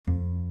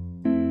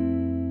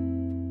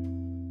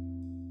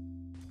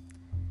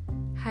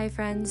Hi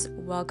friends,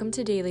 welcome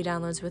to Daily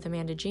Downloads with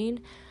Amanda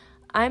Jean.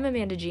 I'm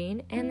Amanda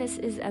Jean, and this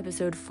is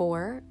episode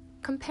 4,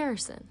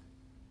 Comparison.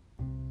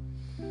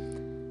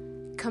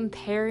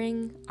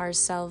 Comparing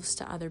ourselves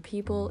to other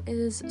people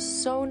is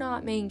so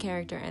not main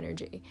character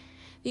energy.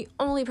 The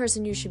only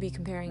person you should be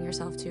comparing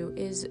yourself to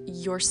is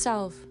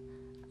yourself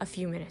a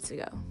few minutes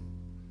ago,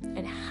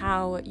 and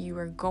how you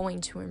are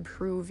going to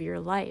improve your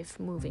life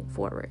moving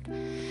forward.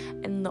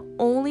 And the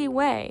only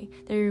way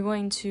that you're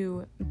going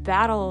to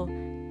battle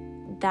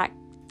that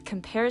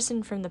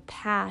comparison from the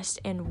past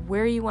and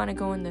where you want to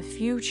go in the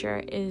future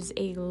is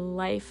a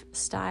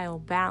lifestyle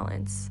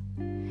balance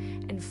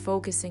and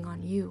focusing on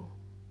you.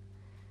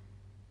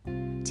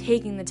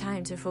 Taking the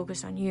time to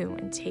focus on you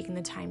and taking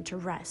the time to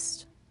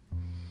rest.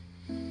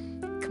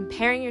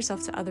 Comparing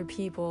yourself to other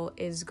people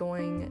is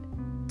going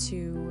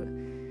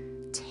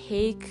to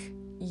take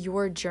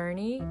your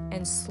journey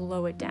and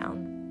slow it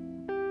down.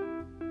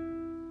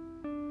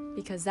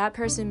 Because that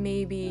person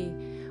may be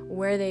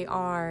where they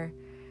are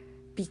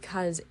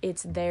because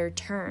it's their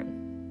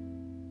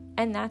turn.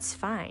 And that's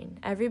fine.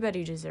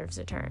 Everybody deserves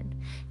a turn.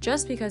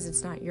 Just because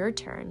it's not your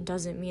turn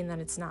doesn't mean that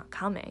it's not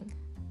coming.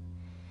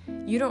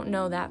 You don't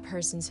know that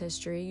person's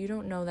history. You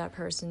don't know that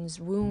person's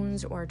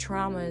wounds or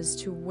traumas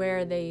to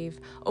where they've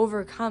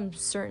overcome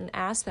certain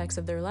aspects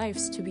of their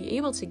lives to be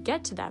able to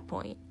get to that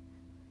point.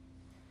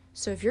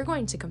 So if you're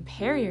going to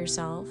compare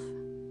yourself,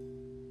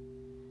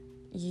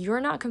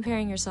 you're not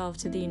comparing yourself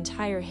to the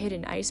entire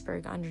hidden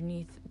iceberg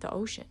underneath the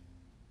ocean.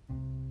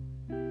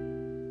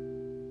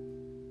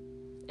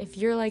 If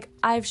you're like,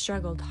 I've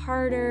struggled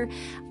harder,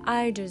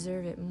 I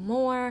deserve it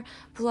more,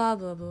 blah,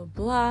 blah, blah,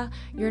 blah,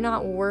 you're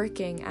not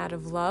working out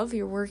of love,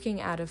 you're working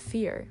out of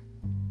fear.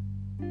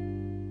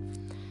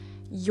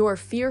 You're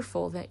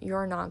fearful that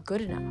you're not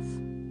good enough.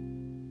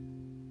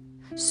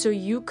 So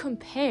you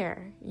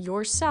compare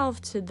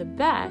yourself to the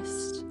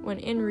best, when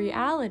in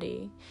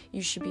reality,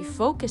 you should be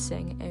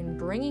focusing and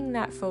bringing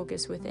that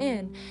focus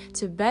within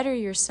to better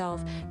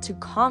yourself, to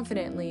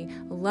confidently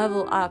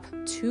level up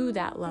to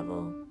that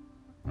level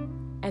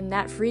and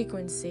that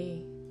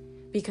frequency,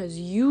 because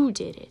you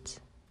did it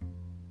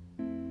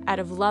out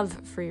of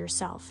love for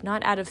yourself,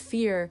 not out of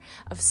fear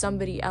of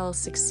somebody else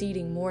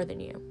succeeding more than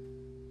you.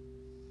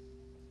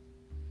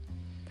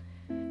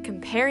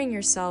 Comparing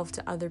yourself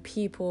to other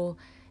people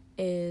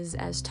is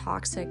as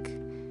toxic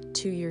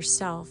to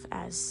yourself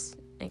as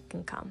it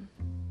can come,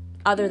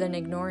 other than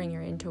ignoring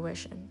your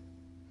intuition.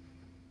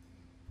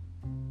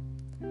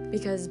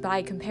 Because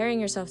by comparing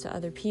yourself to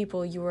other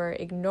people, you are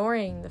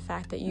ignoring the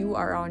fact that you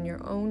are on your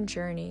own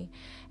journey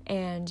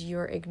and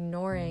you're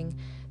ignoring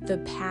the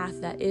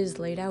path that is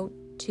laid out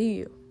to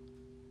you.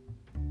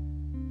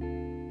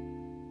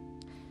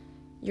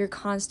 Your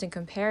constant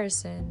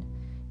comparison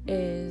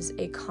is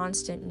a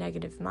constant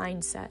negative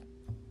mindset.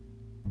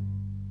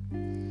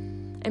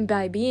 And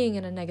by being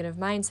in a negative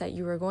mindset,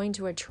 you are going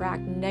to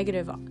attract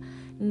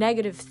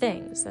negative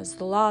things. That's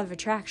the law of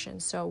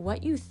attraction. So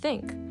what you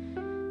think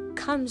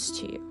comes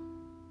to you.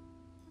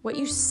 What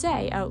you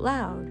say out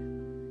loud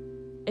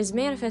is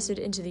manifested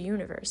into the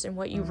universe, and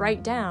what you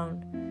write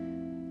down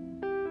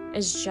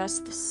is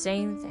just the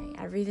same thing.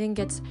 Everything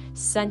gets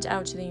sent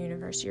out to the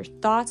universe. Your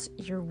thoughts,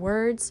 your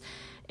words,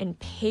 in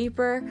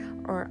paper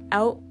or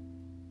out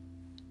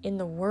in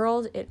the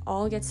world, it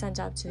all gets sent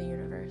out to the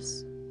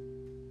universe.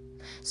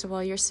 So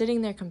while you're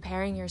sitting there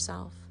comparing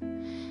yourself,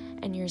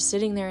 and you're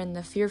sitting there in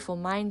the fearful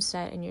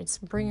mindset, and you're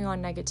bringing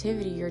on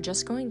negativity, you're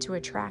just going to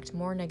attract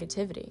more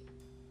negativity.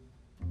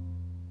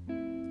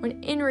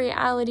 When in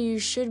reality, you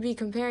should be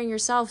comparing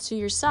yourself to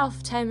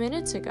yourself 10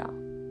 minutes ago.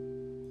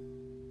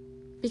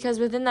 Because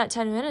within that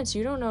 10 minutes,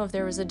 you don't know if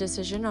there was a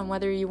decision on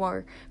whether you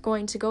are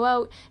going to go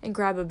out and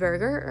grab a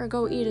burger or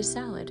go eat a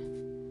salad.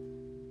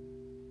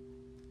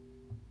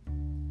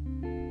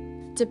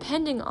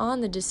 Depending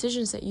on the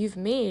decisions that you've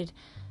made,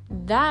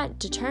 that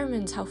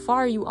determines how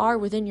far you are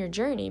within your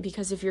journey,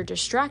 because if you're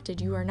distracted,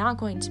 you are not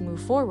going to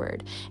move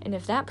forward. And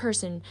if that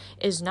person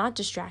is not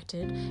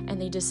distracted and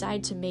they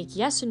decide to make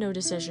yes and no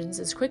decisions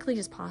as quickly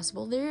as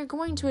possible, they're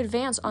going to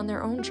advance on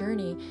their own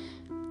journey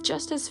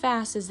just as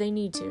fast as they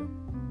need to.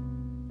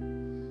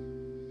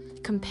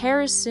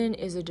 Comparison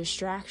is a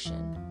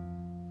distraction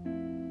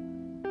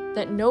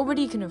that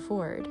nobody can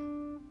afford.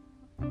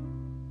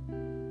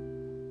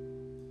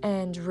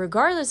 And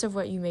regardless of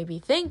what you may be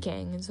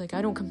thinking, it's like,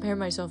 I don't compare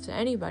myself to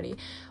anybody.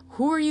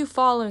 Who are you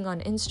following on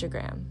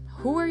Instagram?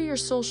 Who are your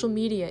social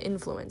media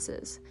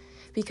influences?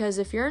 Because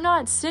if you're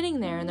not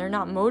sitting there and they're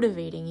not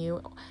motivating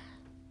you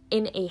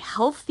in a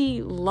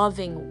healthy,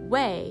 loving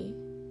way,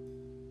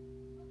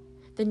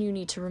 then you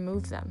need to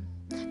remove them.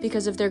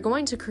 Because if they're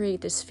going to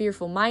create this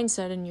fearful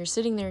mindset and you're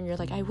sitting there and you're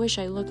like, I wish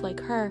I looked like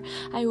her,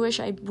 I wish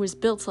I was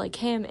built like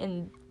him,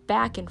 and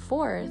back and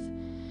forth,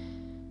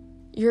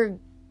 you're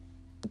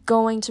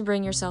going to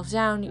bring yourself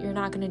down. You're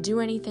not going to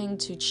do anything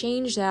to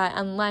change that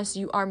unless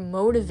you are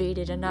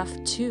motivated enough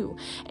to.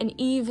 And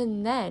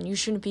even then, you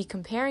shouldn't be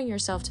comparing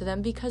yourself to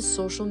them, because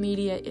social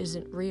media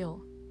isn't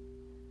real.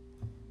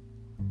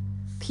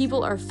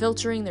 People are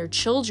filtering their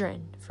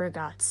children, for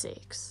God's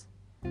sakes.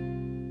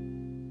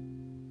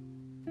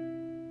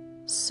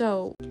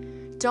 So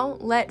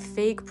don't let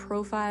fake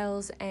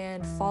profiles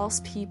and false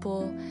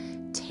people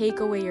take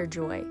away your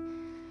joy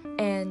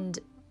and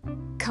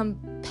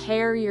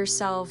compare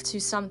yourself to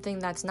something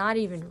that's not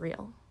even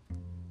real.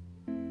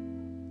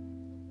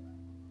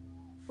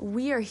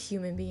 We are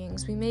human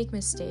beings. We make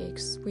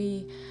mistakes.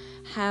 We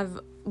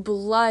have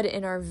blood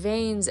in our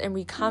veins, and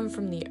we come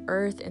from the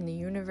earth and the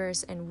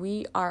universe, and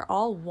we are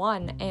all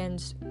one.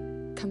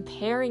 And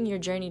comparing your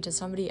journey to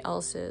somebody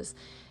else's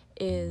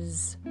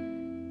is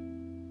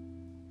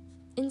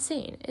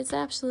insane. It's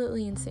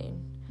absolutely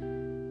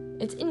insane.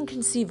 It's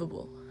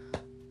inconceivable.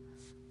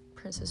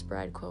 Princess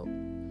Bride quote.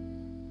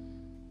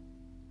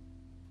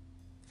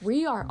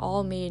 We are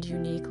all made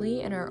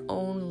uniquely in our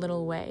own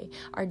little way.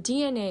 Our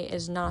DNA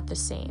is not the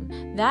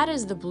same. That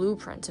is the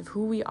blueprint of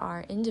who we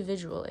are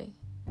individually.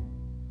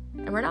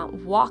 And we're not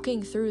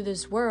walking through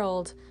this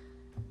world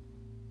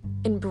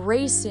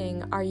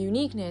embracing our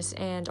uniqueness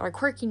and our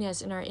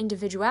quirkiness and our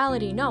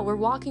individuality. No, we're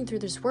walking through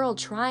this world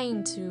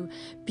trying to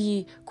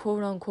be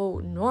quote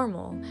unquote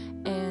normal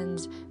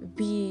and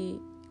be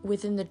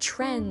within the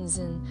trends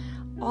and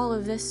all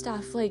of this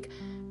stuff. Like,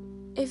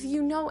 if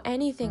you know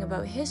anything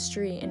about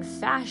history and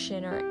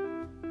fashion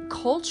or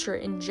culture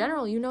in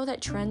general, you know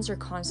that trends are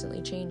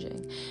constantly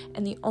changing.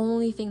 And the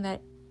only thing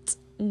that's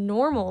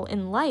normal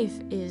in life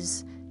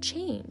is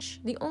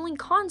change. The only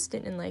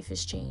constant in life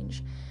is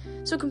change.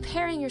 So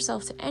comparing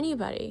yourself to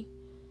anybody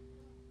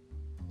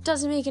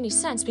doesn't make any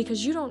sense,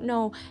 because you don't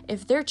know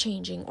if they're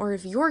changing or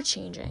if you're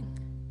changing.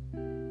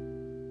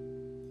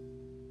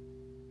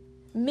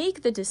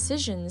 Make the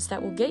decisions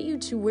that will get you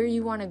to where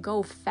you want to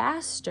go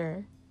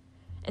faster,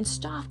 and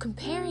stop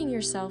comparing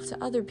yourself to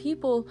other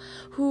people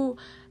who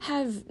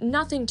have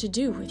nothing to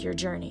do with your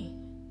journey.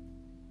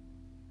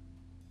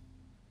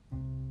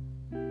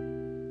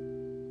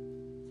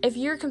 If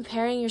you're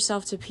comparing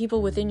yourself to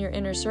people within your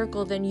inner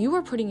circle, then you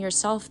are putting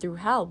yourself through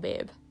hell,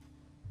 babe.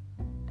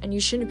 And you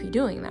shouldn't be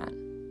doing that.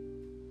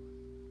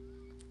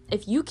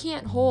 If you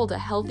can't hold a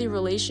healthy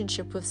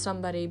relationship with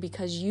somebody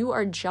because you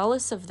are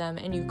jealous of them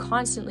and you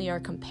constantly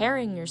are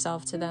comparing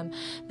yourself to them,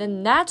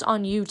 then that's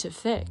on you to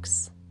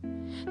fix.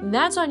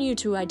 That's on you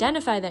to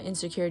identify that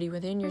insecurity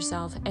within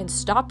yourself and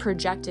stop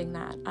projecting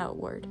that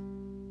outward.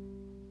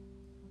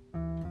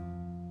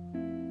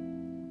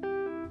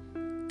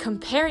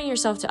 Comparing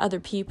yourself to other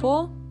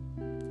people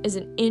is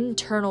an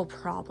internal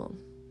problem.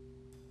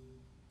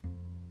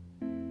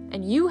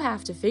 And you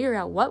have to figure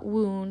out what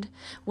wound,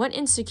 what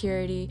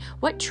insecurity,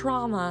 what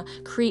trauma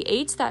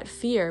creates that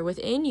fear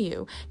within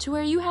you to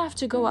where you have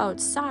to go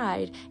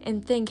outside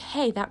and think,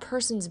 hey, that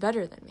person's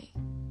better than me.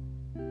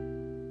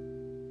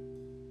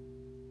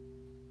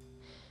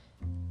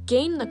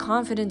 Gain the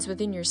confidence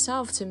within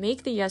yourself to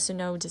make the yes and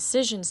no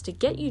decisions to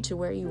get you to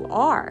where you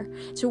are,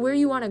 to where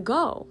you want to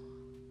go.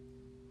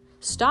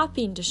 Stop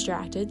being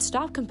distracted,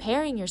 stop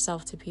comparing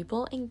yourself to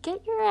people, and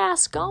get your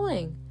ass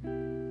going.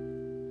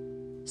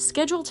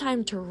 Schedule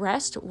time to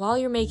rest while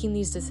you're making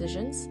these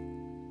decisions.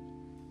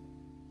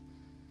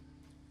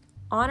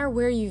 Honor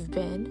where you've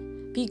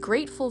been, be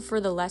grateful for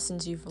the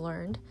lessons you've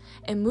learned,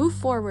 and move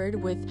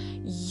forward with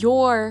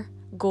your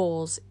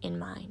goals in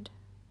mind.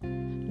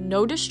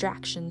 No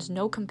distractions,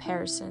 no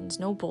comparisons,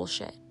 no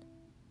bullshit.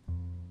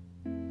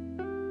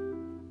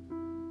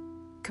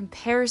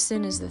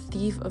 Comparison is the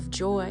thief of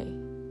joy.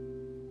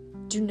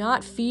 Do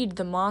not feed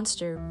the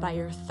monster by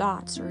your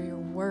thoughts or your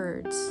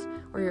words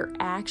or your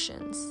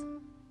actions.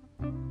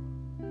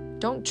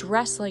 Don't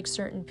dress like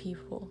certain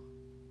people.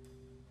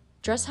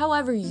 Dress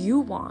however you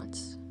want.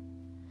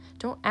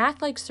 Don't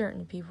act like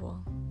certain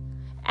people.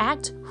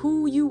 Act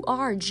who you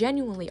are,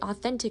 genuinely,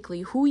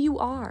 authentically, who you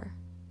are.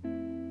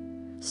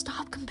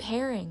 Stop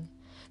comparing,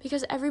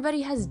 because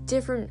everybody has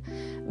different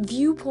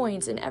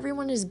viewpoints and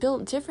everyone is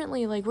built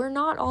differently. Like, we're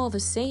not all the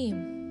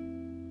same.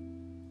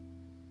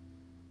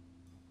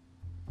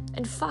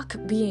 And fuck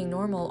being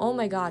normal. Oh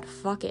my God,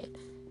 fuck it.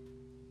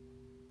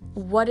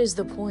 What is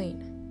the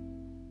point?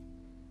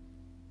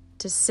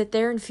 To sit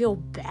there and feel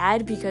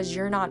bad because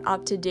you're not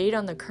up to date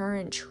on the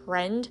current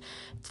trend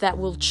that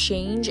will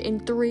change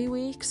in 3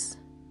 weeks?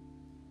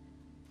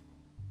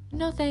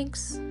 No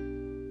thanks.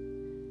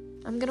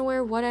 I'm gonna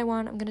wear what I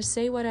want, I'm gonna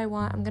say what I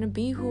want, I'm gonna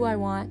be who I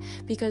want,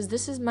 because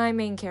this is my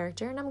main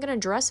character, and I'm gonna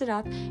dress it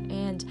up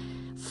and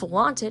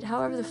flaunt it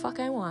however the fuck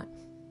I want.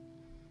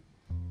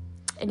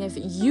 And if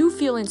you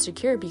feel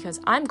insecure because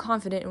I'm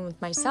confident in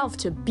with myself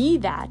to be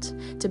that,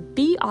 to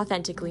be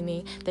authentically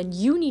me, then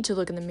you need to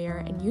look in the mirror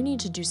and you need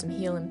to do some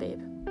healing,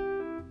 babe.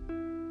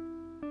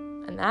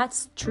 And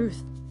that's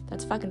truth.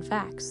 That's fucking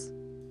facts.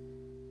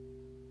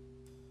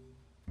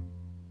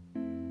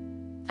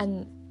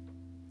 And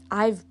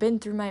I've been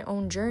through my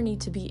own journey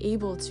to be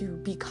able to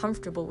be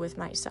comfortable with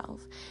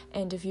myself.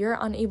 And if you're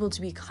unable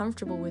to be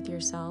comfortable with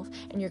yourself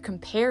and you're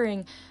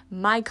comparing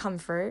my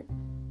comfort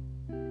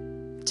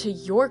to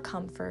your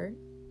comfort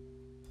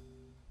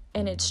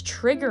and it's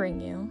triggering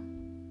you,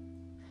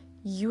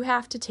 you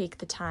have to take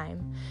the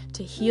time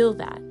to heal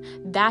that.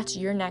 That's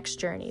your next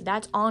journey.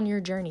 That's on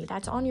your journey.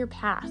 That's on your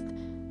path.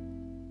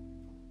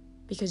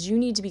 because you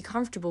need to be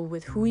comfortable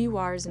with who you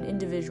are as an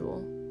individual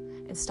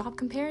and stop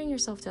comparing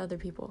yourself to other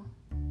people.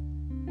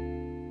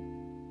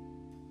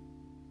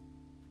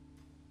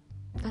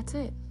 That's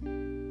it.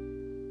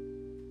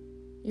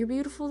 You're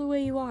beautiful the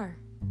way you are.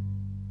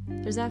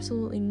 There's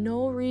absolutely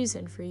no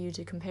reason for you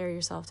to compare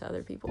yourself to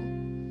other people.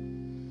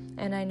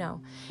 And I know,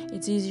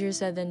 it's easier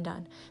said than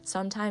done.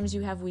 Sometimes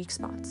you have weak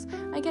spots.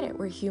 I get it,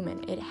 we're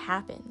human. It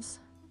happens.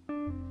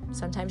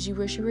 Sometimes you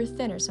wish you were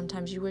thinner.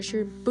 Sometimes you wish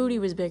your booty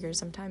was bigger.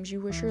 Sometimes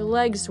you wish your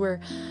legs were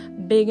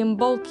big and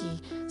bulky.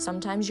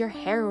 Sometimes you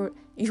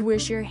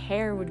wish your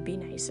hair would be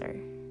nicer.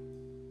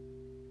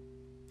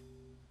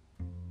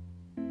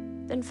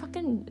 Then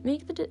fucking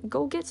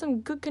go get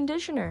some good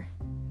conditioner.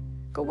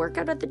 Go work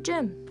out at the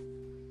gym.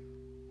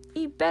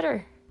 Eat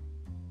better.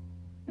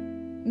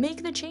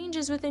 Make the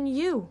changes within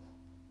you.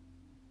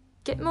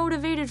 Get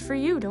motivated for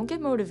you. Don't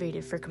get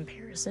motivated for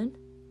comparison.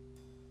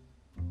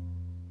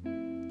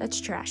 That's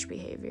trash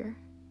behavior.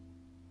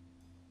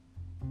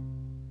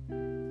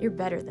 You're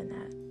better than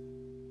that.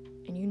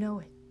 And you know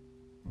it.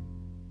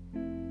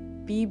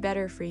 Be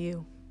better for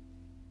you.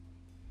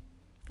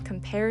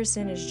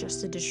 Comparison is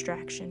just a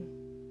distraction.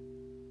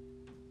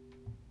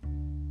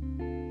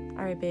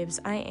 All right,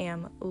 babes, I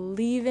am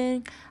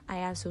leaving. I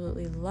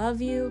absolutely love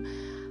you.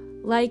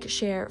 Like,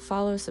 share,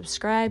 follow,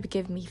 subscribe,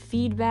 give me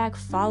feedback.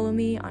 Follow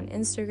me on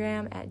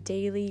Instagram at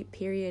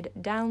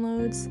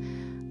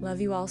daily_downloads. Love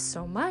you all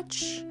so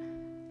much.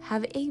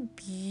 Have a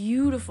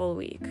beautiful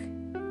week.